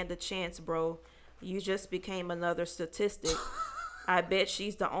wouldn't stand a chance, bro. You just became another statistic. I bet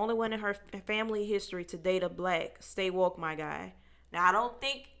she's the only one in her family history to date a black. Stay woke, my guy." Now, I don't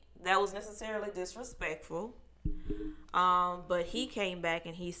think that was necessarily disrespectful. But he came back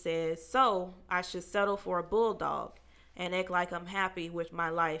and he says, "So I should settle for a bulldog and act like I'm happy with my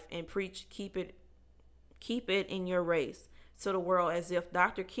life and preach keep it in your race to the world as if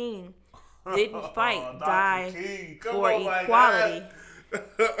Dr. King didn't fight, die for equality."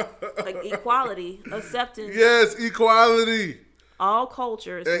 Like equality, acceptance. Yes, equality. All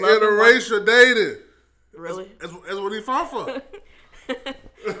cultures. And interracial dating. Really? That's what he fought for.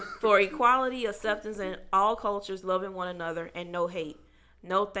 For equality, acceptance, and all cultures loving one another and no hate.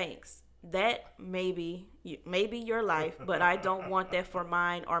 No thanks. That may be your life, but I don't want that for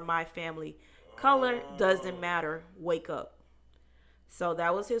mine or my family. Color doesn't matter. Wake up. So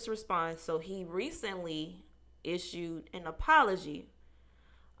that was his response. So he recently issued an apology.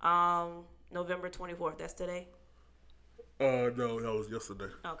 November 24th. That's today? No, that was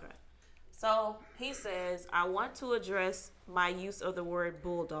yesterday. Okay. So he says, "I want to address my use of the word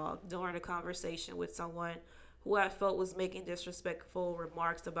bulldog during a conversation with someone who I felt was making disrespectful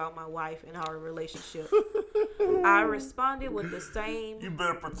remarks about my wife and our relationship. I responded with the same..." You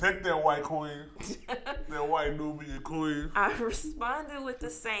better protect that white queen. That white Nubian queen. "I responded with the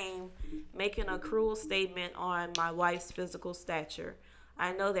same, making a cruel statement on my wife's physical stature.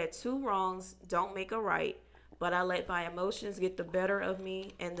 I know that two wrongs don't make a right, but I let my emotions get the better of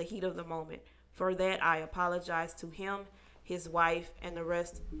me in the heat of the moment. For that, I apologize to him, his wife, and the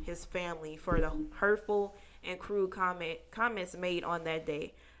rest of his family for the hurtful and crude comments made on that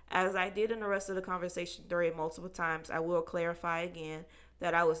day. As I did in the rest of the conversation thread multiple times, I will clarify again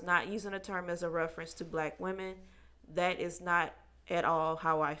that I was not using the term as a reference to black women. That is not at all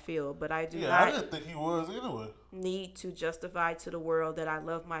how I feel, but I do I didn't think he was anyway. Need to justify to the world that I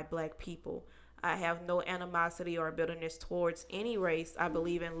love my black people. I have no animosity or bitterness towards any race. I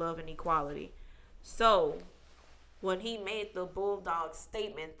believe in love and equality." So, when he made the bulldog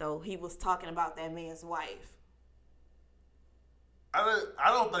statement, though, he was talking about that man's wife. I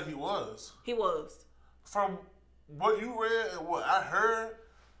don't think he was. He was. From what you read and what I heard,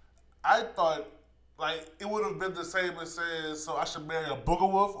 I thought like it would have been the same as saying, so I should marry a booger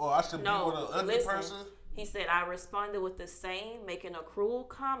wolf or I should be with an ugly person. He said, I responded with the same, making a cruel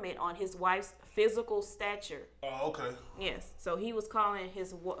comment on his wife's physical stature. Oh, okay. Yes. So he was calling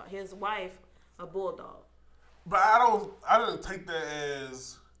his wife a bulldog. But I didn't take that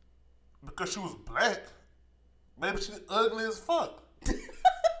as because she was black. Maybe she's ugly as fuck.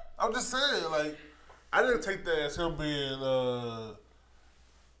 I'm just saying, like, I didn't take that as him being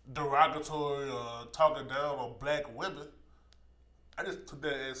derogatory or talking down on black women. I just took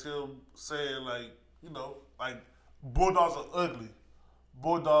that as him saying, like, you know, like, bulldogs are ugly.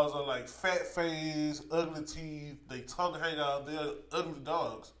 Bulldogs are like fat face, ugly teeth, they tongue hang out, they're ugly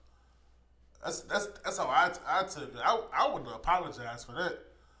dogs. That's how I took it. I wouldn't apologize for that.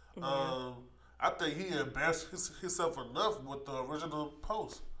 Mm-hmm. I think he embarrassed himself enough with the original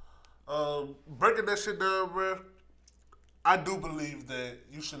post. Breaking that shit down, bro, I do believe that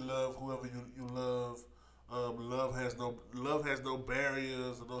you should love whoever you love. Love has no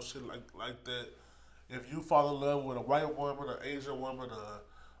barriers or no shit like that. If you fall in love with a white woman, an Asian woman,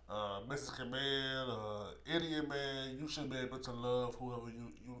 a Mexican man, an Indian man, you should be able to love whoever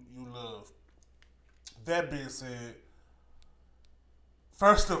you love. That being said,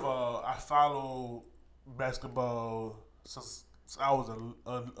 first of all, I follow basketball since I was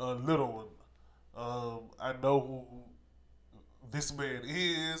a little one. I know who this man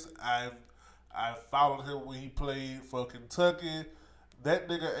is. I followed him when he played for Kentucky. That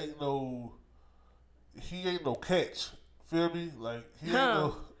nigga ain't no catch. Feel me? Like he ain't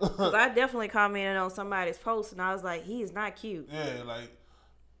no. Cause I definitely commented on somebody's post and I was like, he is not cute. Yeah, like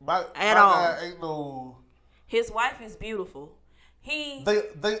my all. Guy ain't no. His wife is beautiful.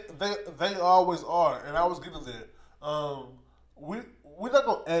 They always are, and I was getting there. We're not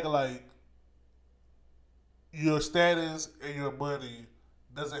gonna act like your status and your money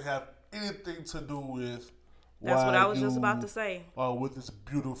doesn't have anything to do with. That's what I was just about to say. With this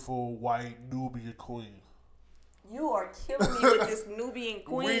beautiful white Nubian queen. You are killing me with this Nubian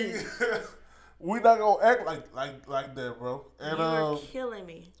queen. We not gonna act like that, bro. And you are killing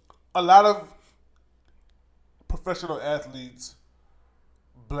me. A lot of professional athletes,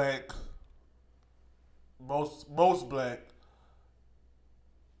 black, most black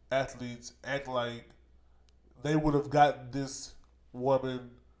athletes act like they would have gotten this woman.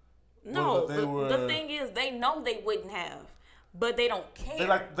 No, the thing is, they know they wouldn't have, but they don't care. They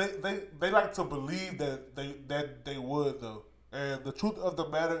like to believe that they would though. And the truth of the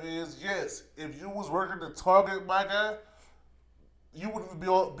matter is, yes, if you was working at Target, my guy, you wouldn't be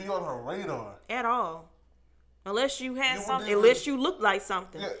on her radar at all, unless you had something. Unless you look like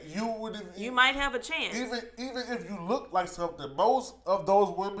something. Yeah, you wouldn't. You might have a chance. Even if you look like something, most of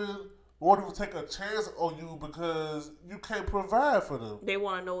those women won't even take a chance on you because you can't provide for them. They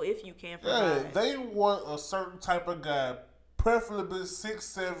want to know if you can provide. Yeah, they want a certain type of guy, preferably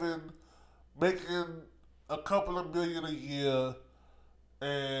 6'7", making a couple of million a year,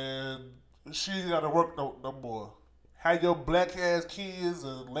 and she ain't got to work no more. Have your black ass kids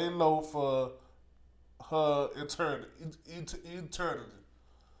and lay low for her eternity.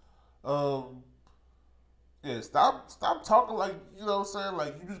 Yeah, stop talking like, you know what I'm saying,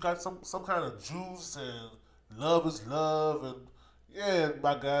 like you just got some kind of juice and love is love, and yeah,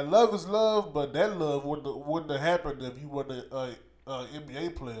 my guy, love is love, but that love wouldn't have happened if you weren't an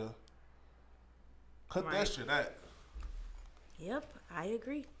NBA player. Cut that shit out. Yep, I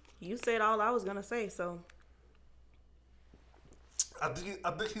agree. You said all I was gonna say, so I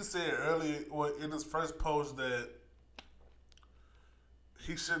think he said earlier in his first post that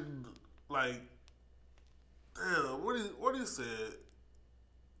he shouldn't, like, damn, what he said?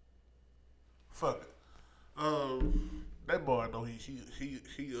 Fuck it. That boy, I know he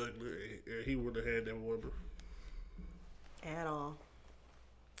ugly and he wouldn't have had that woman at all.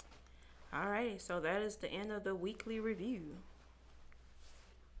 All right, so that is the end of the weekly review.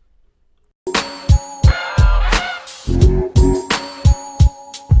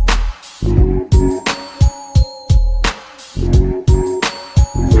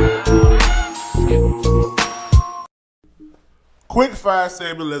 Quick fire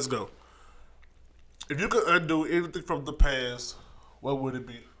segment, let's go. If you could undo anything from the past, what would it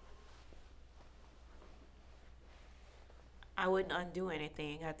be? I wouldn't undo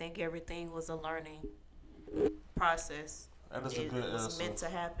anything. I think everything was a learning process. That is a good answer. It was meant to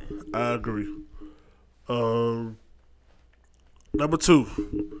happen. I agree. Number 2,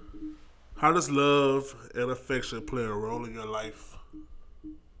 how does love and affection play a role in your life?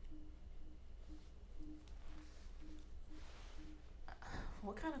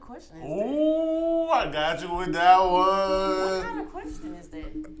 What kind of question is that? Ooh, I got you with that one. What kind of question is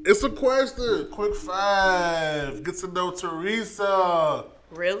that? It's a question. Quick 5. Get to know Teresa.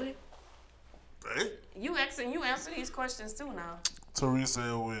 Really? Hey. You answer these questions too now. Teresa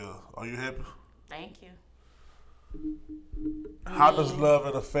and Will, are you happy? Thank you. How does love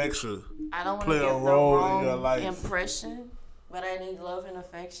and affection I don't want to play give a the role wrong in your life? impression, but I need love and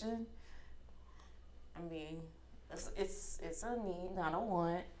affection. I mean, it's a need, not a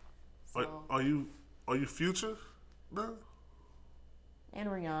want. So. Are you Future? No. And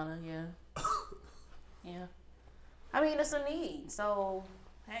Rihanna, yeah. Yeah. I mean, it's a need. So,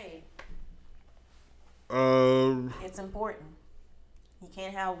 hey. It's important. You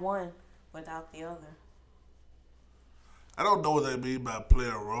can't have one without the other. I don't know what they mean by play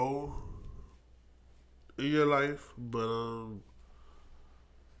a role in your life, but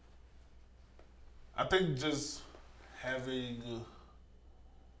I think just having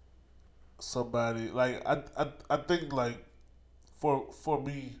somebody like I think like for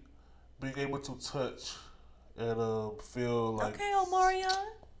me being able to touch and feel like Okay, Omarion.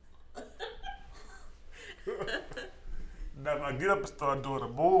 now if I get up and start doing a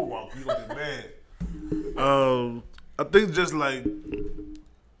moonwalk, you gonna be mad. I think just like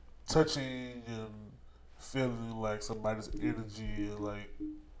touching and feeling like somebody's energy and like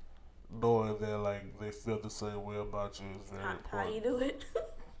knowing that like they feel the same way about you is very important. How you do it?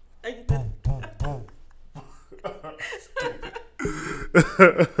 How you do it?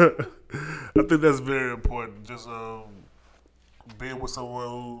 I think that's very important. Just being with someone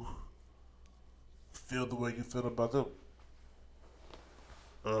who feel the way you feel about them.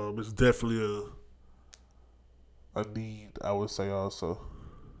 It's definitely a need, I would say also.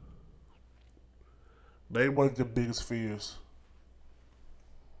 Name one of your biggest fears.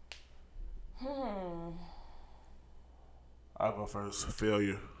 I'll go first.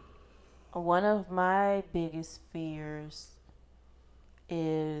 Failure. One of my biggest fears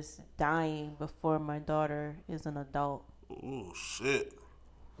is dying before my daughter is an adult. Oh, shit.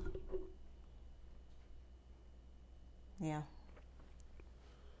 Yeah.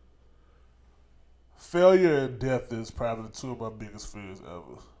 Failure and death is probably two of my biggest fears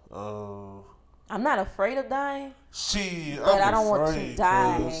ever. I'm not afraid of dying. But I don't want to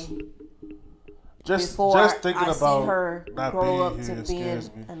die just before thinking I about see her not grow up being to here being scares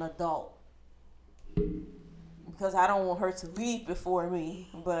me. an adult. Because I don't want her to leave before me,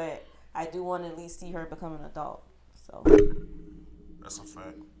 but I do want to at least see her become an adult. So That's a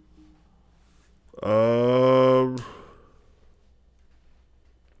fact.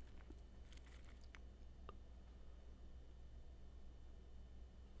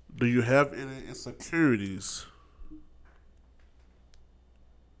 Do you have any insecurities?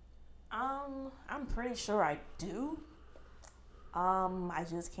 I'm pretty sure I do. I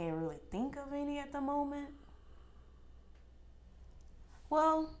just can't really think of any at the moment.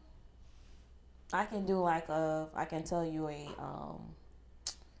 Well, I can do I can tell you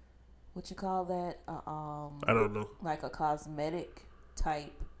what you call that? I don't know. Like a cosmetic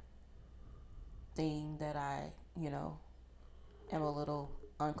type thing that I, am a little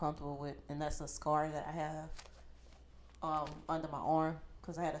uncomfortable with, and that's a scar that I have under my arm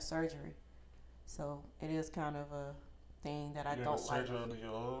because I had a surgery. So it is kind of a thing that I don't like. Surgery under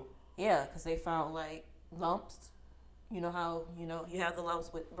your arm? Yeah, because they found like lumps. You know how you have the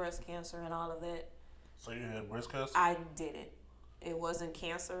lumps with breast cancer and all of that. So you had breast cancer? I didn't. It wasn't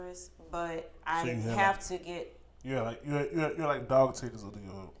cancerous, but I have to get. Yeah, like you're like dog titties under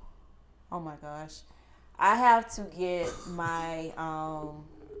your arm. Oh my gosh, I have to get my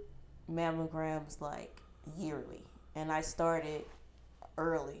mammograms like yearly, and I started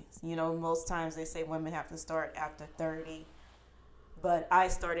early. Most times they say women have to start after 30, but I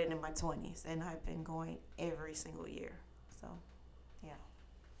started in my 20s, and I've been going every single year. So, yeah.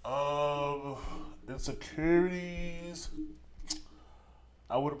 Insecurities.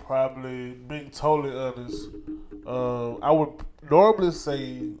 I would probably, being totally honest, I would normally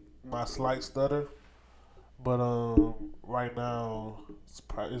say my slight stutter, but right now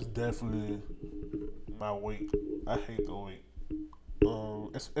it's definitely my weight. I hate the weight.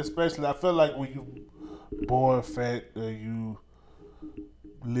 Especially, I feel like when you born fat and you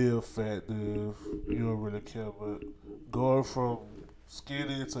live fat, then you don't really care. But going from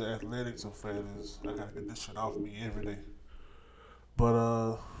skinny to athletic to fat is, I gotta get this shit off me every day.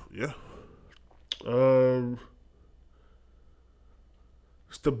 But yeah.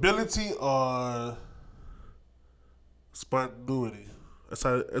 Stability or spontaneity. That's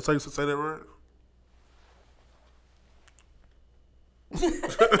how you say that word?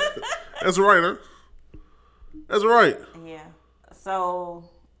 That's right, huh? That's right. Yeah. So,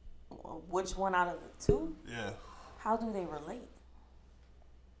 which one out of the two? Yeah. How do they relate?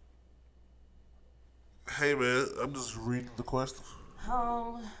 Hey man, I'm just reading the question.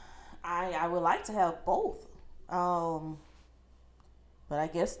 I would like to have both. But I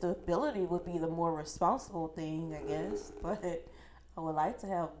guess stability would be the more responsible thing, I guess. But I would like to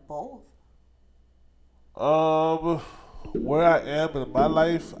have both. Where I am in my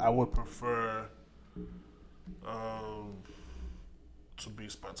life, I would prefer to be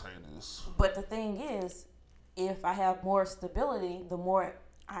spontaneous. But the thing is, if I have more stability, the more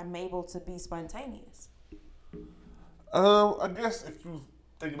I'm able to be spontaneous. I guess if you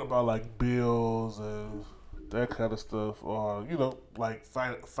thinking about like bills and that kind of stuff, or like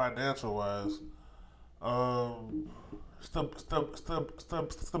financial wise,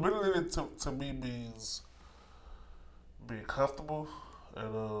 stability to me means being comfortable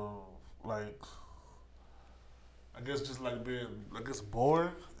and like I guess just like being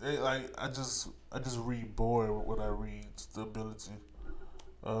bored. I just read bored when I read stability.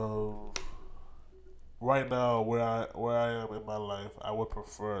 Right now, where I am in my life, I would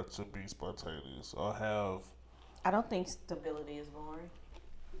prefer to be spontaneous or have. I don't think stability is boring.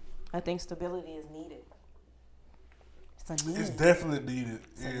 I think stability is needed. It's a need. It's definitely needed.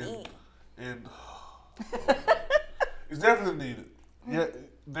 It's a need. And it's definitely needed. Yeah,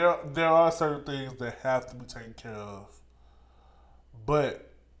 there are certain things that have to be taken care of,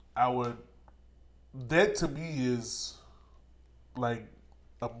 but that to me is like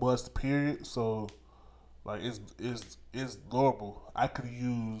a must period. So like it's normal. I could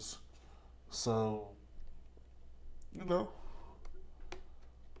use some,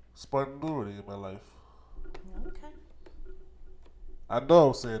 spontaneity in my life. Okay. I know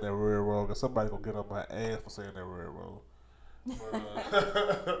I'm saying that real wrong, and somebody gonna get on my ass for saying that real wrong.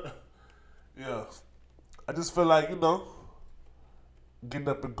 But, yeah, I just feel like getting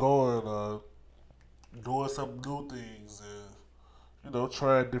up and going, doing some new things, and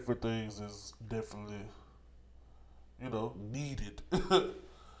trying different things is definitely needed.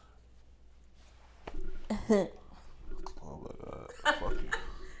 Oh my God, fuck you.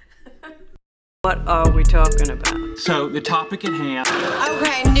 What are we talking about? So, the topic at hand.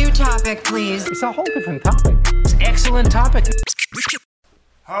 Okay, new topic, please. It's a whole different topic. It's an excellent topic.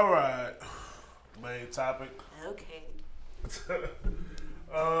 All right, main topic. Okay.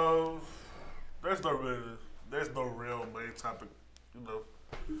 There's no real main topic.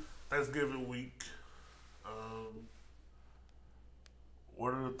 Thanksgiving week.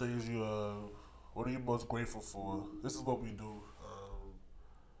 What are the things what are you most grateful for? This is what we do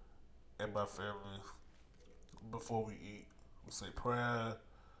in my family. Before we eat, we say prayer.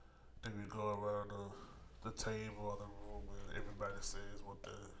 Then we go around the table or the room, and everybody says what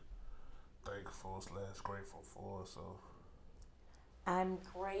they're thankful / grateful for. So I'm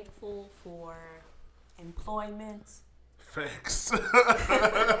grateful for employment. thanks.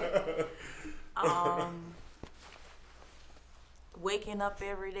 Waking up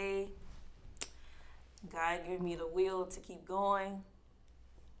every day. God give me the will to keep going.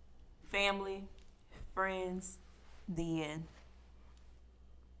 Family, friends, the end.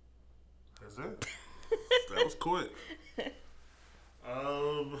 That's it. That was quick.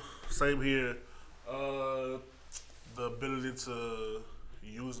 Same here. The ability to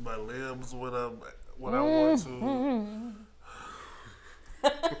use my limbs when I want to.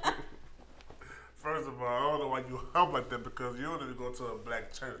 First of all, I don't know why you hum like that, because you don't even go to a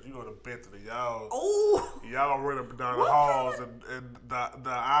black church. You go to Bethany. Y'all run up and down the halls and the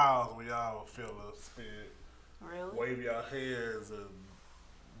aisles when y'all feel the spirit. Really? Wave y'all hands and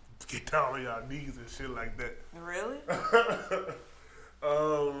get down on y'all knees and shit like that. Really?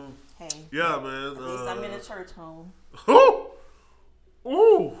 Hey. Yeah, man. At least I'm in a church home.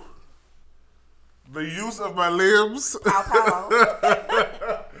 Ooh. The use of my limbs. Pow, pow.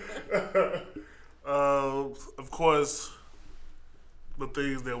 Of course, the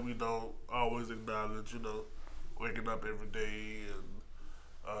things that we don't always acknowledge, waking up every day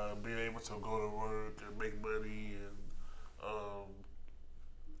and being able to go to work and make money and,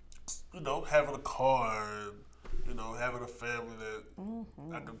 having a car and, having a family that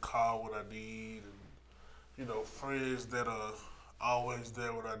I can call when I need and, friends that are always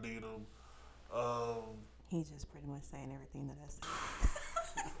there when I need them. He's just pretty much saying everything that I said.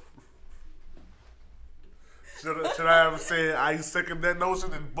 Should I ever say I second that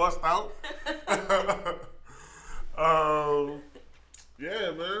notion and bust out?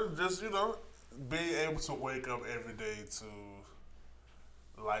 Yeah, man. Just, being able to wake up every day to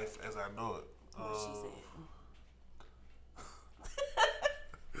life as I know it. What she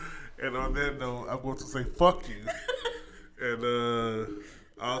said. And on that note, I'm going to say fuck you. And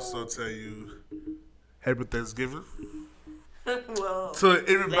also tell you Happy Thanksgiving. Well, to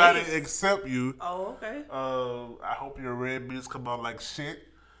everybody thanks. except you. Oh, okay. I hope your red beans come out like shit.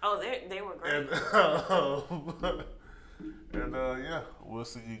 Oh, they were great. And yeah, we'll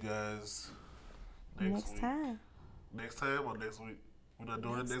see you guys next week. time. Next time or next week? We're not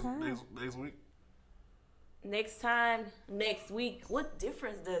doing Next it time. next week? Next time, next week. What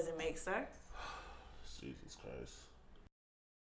difference does it make, sir? Jesus Christ.